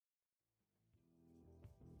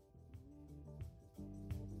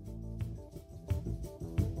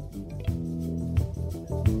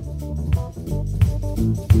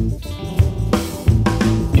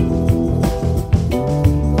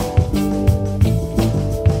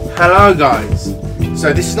Hello guys,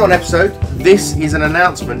 so this is not an episode, this is an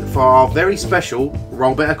announcement for our very special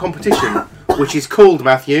Roll Better competition, which is called,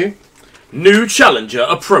 Matthew, New Challenger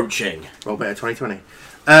Approaching. Roll Better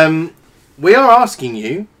 2020. We are asking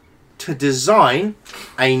you to design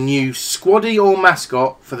a new squaddy or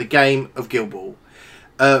mascot for the game of Guild Ball.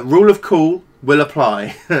 Rule of cool will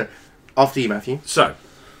apply. After you, Matthew. So,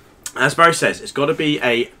 as Barry says, it's got to be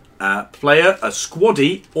a player, a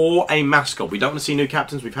squaddy, or a mascot. We don't want to see new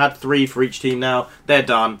captains. We've had 3 for each team now. They're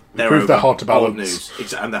done. They're Prove over. they're hard to balance. Old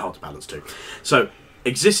news. And they're hard to balance too. So,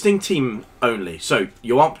 existing team only. So,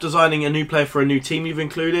 you aren't designing a new player for a new team you've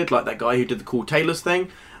included, like that guy who did the cool Taylors thing.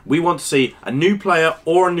 We want to see a new player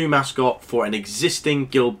or a new mascot for an existing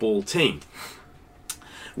Guild Ball team.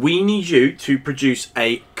 We need you to produce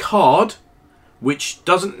a card, which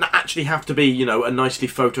doesn't actually have to be, you know, a nicely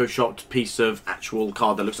photoshopped piece of actual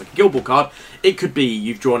card that looks like a Guild Ball card. It could be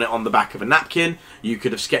you've drawn it on the back of a napkin. You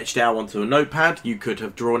could have sketched it out onto a notepad. You could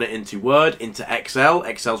have drawn it into Word, into Excel.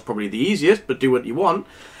 Excel's probably the easiest, but do what you want.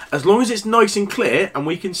 As long as it's nice and clear and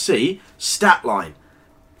we can see stat line,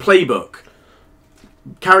 playbook,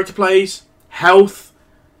 character plays, health,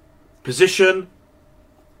 position,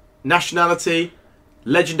 nationality,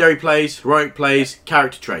 legendary plays, heroic plays,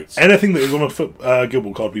 character traits. Anything that is on a Guild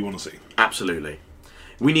Ball card we want to see. Absolutely.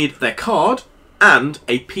 We need their card and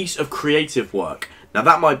a piece of creative work. Now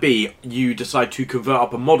that might be you decide to convert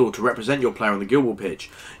up a model to represent your player on the Guild Ball pitch.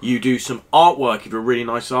 You do some artwork if you're a really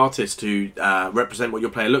nice artist to represent what your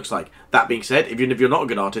player looks like. That being said, even if you're not a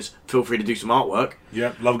good artist, feel free to do some artwork.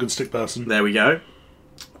 Yeah, love a good stick person. There we go.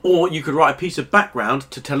 Or you could write a piece of background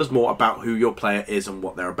to tell us more about who your player is and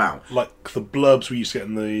what they're about. Like the blurbs we used to get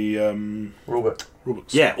in the Rulebook.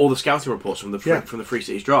 rulebooks. Yeah, or the scouting reports from the from the Free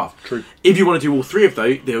Cities draft. True. If you want to do all 3 of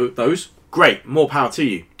those, great, more power to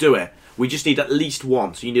you. Do it. We just need at least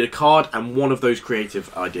one. So you need a card and one of those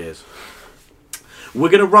creative ideas. We're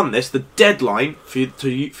going to run this. The deadline for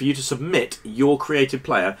you to submit your creative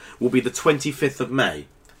player will be the 25th of May.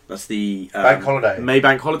 That's the Bank holiday. May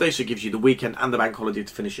bank holiday, so it gives you the weekend and the bank holiday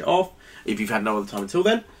to finish it off, if you've had no other time until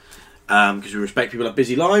then, because we respect people have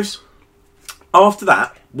busy lives. After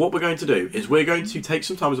that, what we're going to do is we're going to take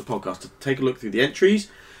some time as a podcast to take a look through the entries,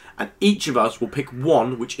 and each of us will pick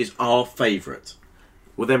one which is our favourite.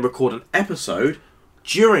 We'll then record an episode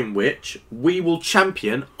during which we will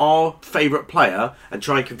champion our favourite player and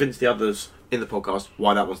try and convince the others in the podcast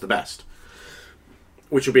why that one's the best.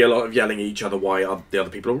 Which will be a lot of yelling at each other why the other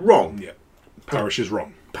people are wrong. Yeah. Parish is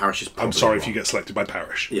wrong. Parish is probably I'm sorry wrong. if you get selected by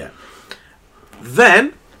Parish. Yeah.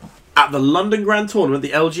 Then, at the London Grand Tournament, the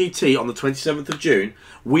LGT, on the 27th of June,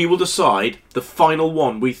 we will decide the final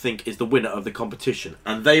one we think is the winner of the competition.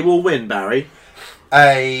 And they will win, Barry.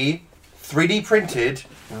 A 3D printed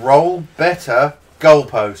Roll Better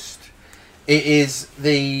goalpost. It's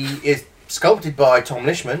sculpted by Tom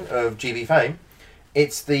Lishman of GB fame.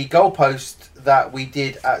 It's the goalpost that we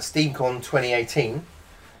did at SteamCon 2018.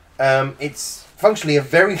 It's functionally a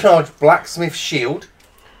very large blacksmith shield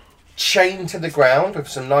chained to the ground with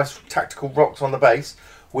some nice tactical rocks on the base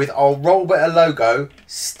with our Roll Better logo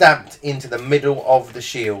stamped into the middle of the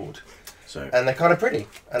shield. And they're kind of pretty,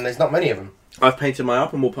 and there's not many of them. I've painted mine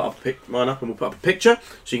up, and we'll put up a picture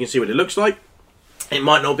so you can see what it looks like. It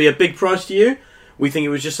might not be a big price to you. We think it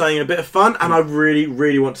was just something a bit of fun, and I really,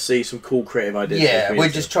 really want to see some cool creative ideas. Yeah, we're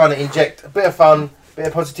just trying to inject a bit of fun, a bit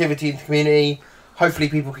of positivity into the community. Hopefully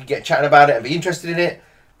people can get chatting about it and be interested in it,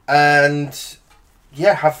 and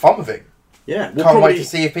yeah, have fun with it. Yeah, Can't wait to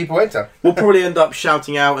see if people enter. We'll probably end up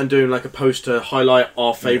shouting out and doing like a post to highlight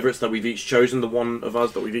our favourites that we've each chosen, the one of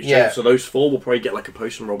us that we've each chosen. So those 4 will probably get like a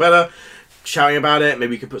post from Roll Better, shouting about it.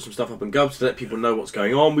 Maybe we could put some stuff up on Gubs to let people know what's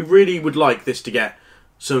going on. We really would like this to get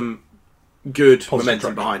some good positive momentum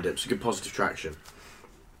traction behind it, so good positive traction.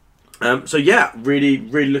 So yeah, really,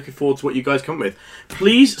 really looking forward to what you guys come with.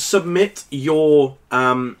 Please submit your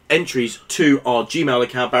entries to our Gmail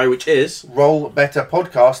account, Barry, which is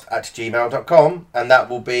rollbetterpodcast@gmail.com, and that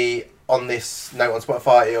will be on this note on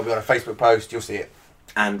Spotify. It'll be on a Facebook post. You'll see it.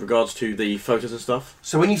 And regards to the photos and stuff.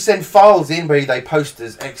 So when you send files in, be they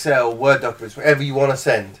posters, Excel, Word documents, whatever you want to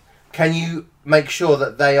send, can you make sure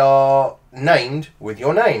that they are named with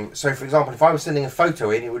your name? So, for example, if I was sending a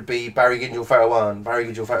photo in, it would be Barry Gingell Photo 1, Barry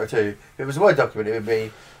Gingell Photo 2. If it was a Word document, it would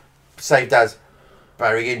be saved as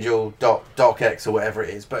Barry Gingell .docx or whatever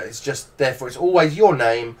it is. But it's just, therefore, it's always your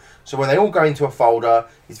name. So when they all go into a folder,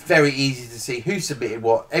 it's very easy to see who submitted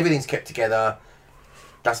what. Everything's kept together.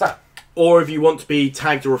 That's that. Or if you want to be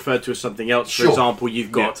tagged or referred to as something else, for example,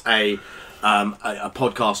 you've got a a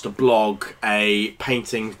podcast, a blog, a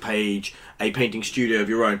painting page, a painting studio of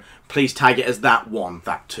your own, please tag it as that one,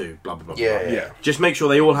 that two, blah, blah, blah. Yeah, blah. Yeah. Just make sure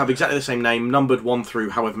they all have exactly the same name, numbered 1 through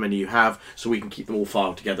however many you have, so we can keep them all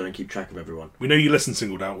filed together and keep track of everyone. We know you listen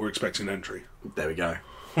singled out. We're expecting an entry. There we go.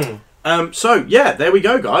 So, yeah, there we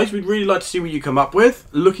go, guys. We'd really like to see what you come up with.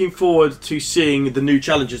 Looking forward to seeing the new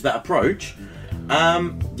challenges that approach.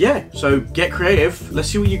 Yeah, so get creative. Let's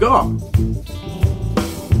see what you got.